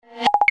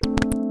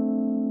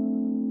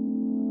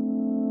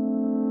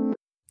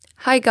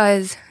Hi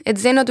guys,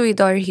 it's Zaina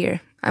Duidar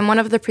here. I'm one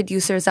of the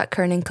producers at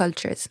Kerning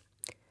Cultures.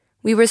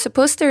 We were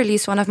supposed to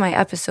release one of my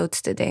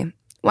episodes today,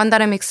 one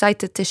that I'm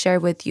excited to share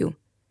with you.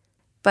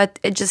 But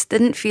it just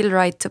didn't feel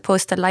right to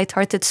post a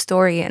lighthearted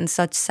story in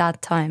such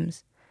sad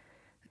times.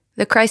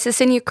 The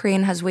crisis in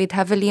Ukraine has weighed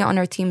heavily on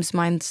our team's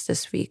minds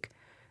this week,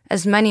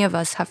 as many of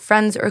us have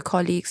friends or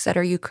colleagues that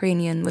are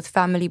Ukrainian with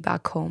family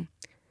back home.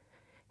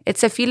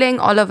 It's a feeling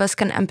all of us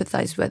can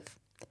empathize with,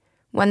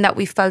 one that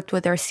we felt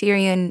with our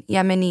Syrian,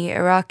 Yemeni,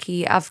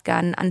 Iraqi,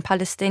 Afghan, and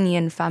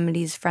Palestinian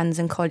families, friends,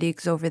 and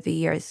colleagues over the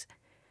years.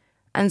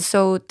 And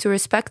so, to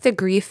respect the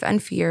grief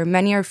and fear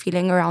many are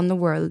feeling around the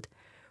world,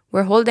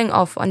 we're holding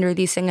off on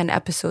releasing an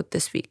episode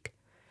this week.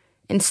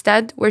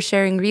 Instead, we're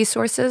sharing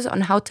resources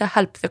on how to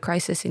help the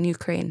crisis in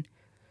Ukraine,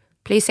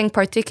 placing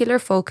particular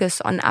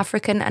focus on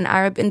African and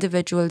Arab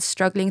individuals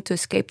struggling to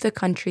escape the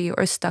country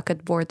or stuck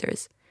at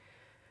borders.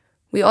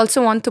 We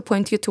also want to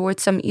point you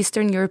towards some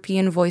Eastern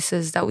European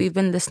voices that we've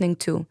been listening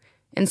to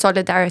in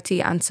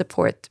solidarity and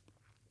support.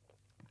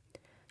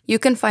 You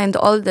can find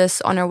all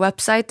this on our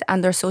website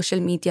and our social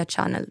media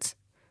channels.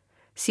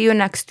 See you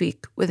next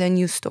week with a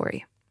new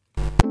story.